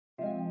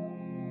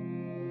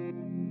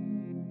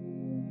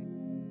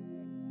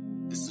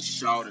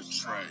Shout a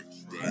track,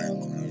 baby.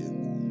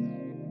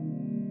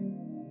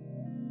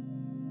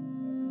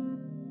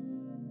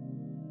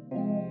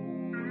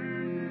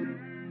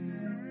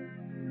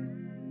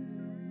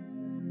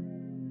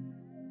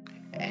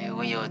 Hey,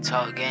 when you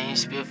talk game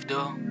spiff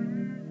though,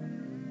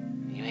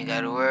 you ain't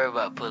gotta worry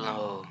about pulling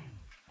hoes.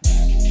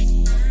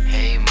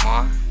 Hey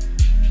ma,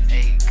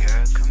 hey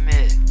girl, come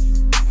here.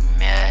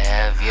 May I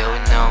have your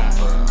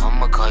number?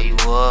 I'ma call you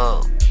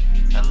up.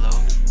 Hello,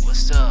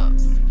 what's up?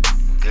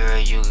 Girl,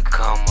 you can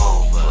come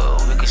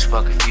over. We can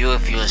spark a few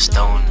if you a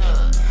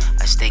stoner.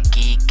 I stay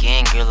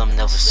geeking, girl, I'm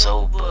never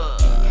sober.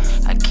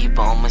 I keep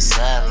her on my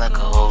side like a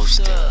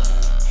holster,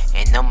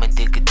 and I'ma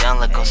dig it down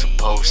like I'm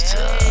supposed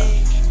to.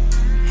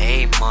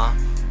 Hey ma,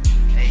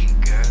 hey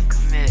girl,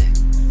 come here.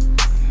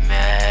 May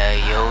I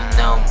have your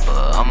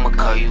number? I'ma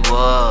call you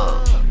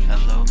up.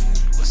 Hello,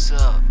 what's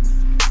up?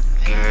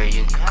 Girl,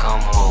 you can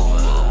come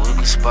over. We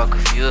can spark a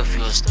few if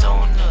you a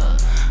stoner.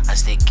 I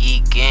stay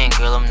geeking,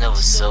 girl, I'm never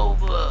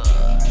sober.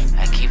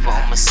 I keep her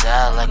on my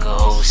side like a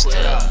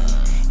holster,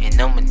 and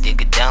I'ma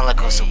dig it down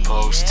like I'm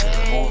supposed to.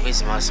 The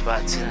movie's my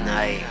spot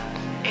tonight,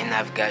 and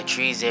I've got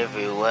trees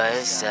everywhere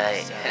in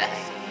sight.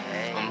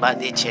 I'm about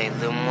to check a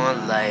little more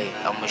light.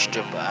 I'ma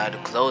strip her out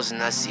of clothes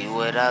and I see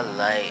what I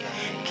like.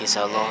 Kiss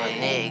all on her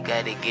neck,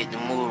 gotta get the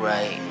mood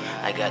right.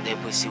 I got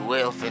that pussy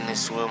wet, I'm finna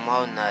swim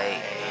all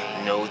night.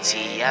 No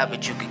T.I.,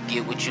 but you could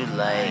get what you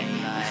like.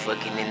 We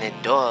fucking in the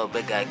dark,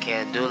 but got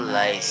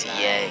candlelights,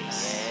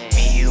 yes.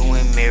 Me, you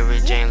and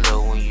marriage ain't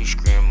low when you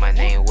scream my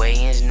name.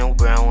 Weigh-ins, no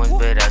brown ones,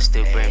 but I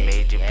still bring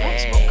major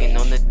pain. Smoking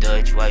on the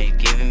Dutch while you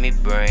giving me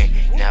brain.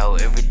 Now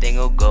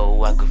everything'll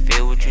go, I can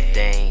feel what you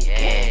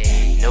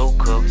thinking. No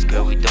cokes,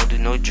 girl, we don't do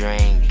no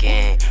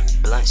drinking.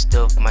 Blunt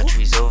stuff, my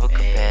tree's over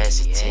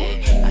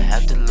capacity. I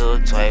have to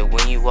look twice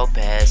when you walk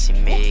past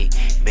me.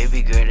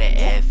 Baby girl, that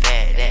ass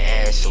fat,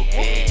 that ass so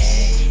big.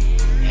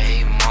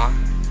 Hey ma,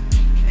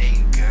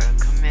 hey girl,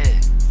 come here.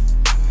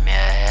 May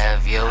I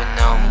have your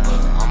number?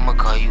 I'ma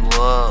call you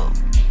up.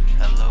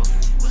 Hello,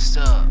 what's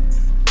up?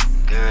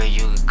 Girl,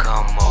 you can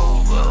come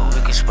over.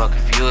 We can spark a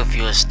few if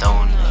you a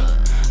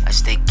stoner. I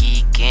stay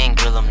geeking,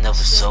 girl, I'm never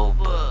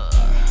sober.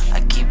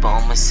 I keep her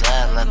on my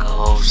side like a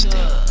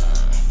holster,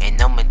 and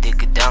I'ma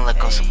dig it down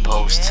like I'm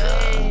supposed to.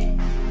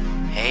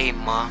 Hey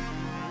ma,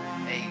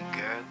 hey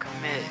girl,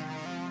 come here.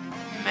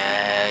 May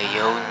I have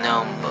your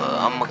number?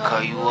 I'ma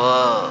call you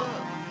up.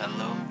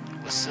 Hello,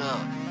 what's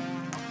up?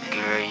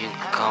 Girl, you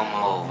can come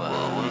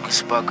over. We can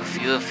spark a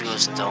few if you a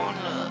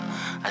stoner.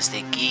 I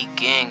stay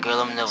geeking, girl,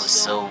 I'm never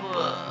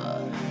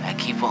sober. I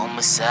keep her on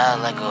my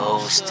side like a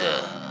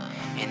holster,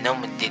 and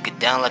I'ma dig it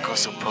down like I'm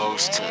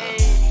supposed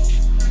to.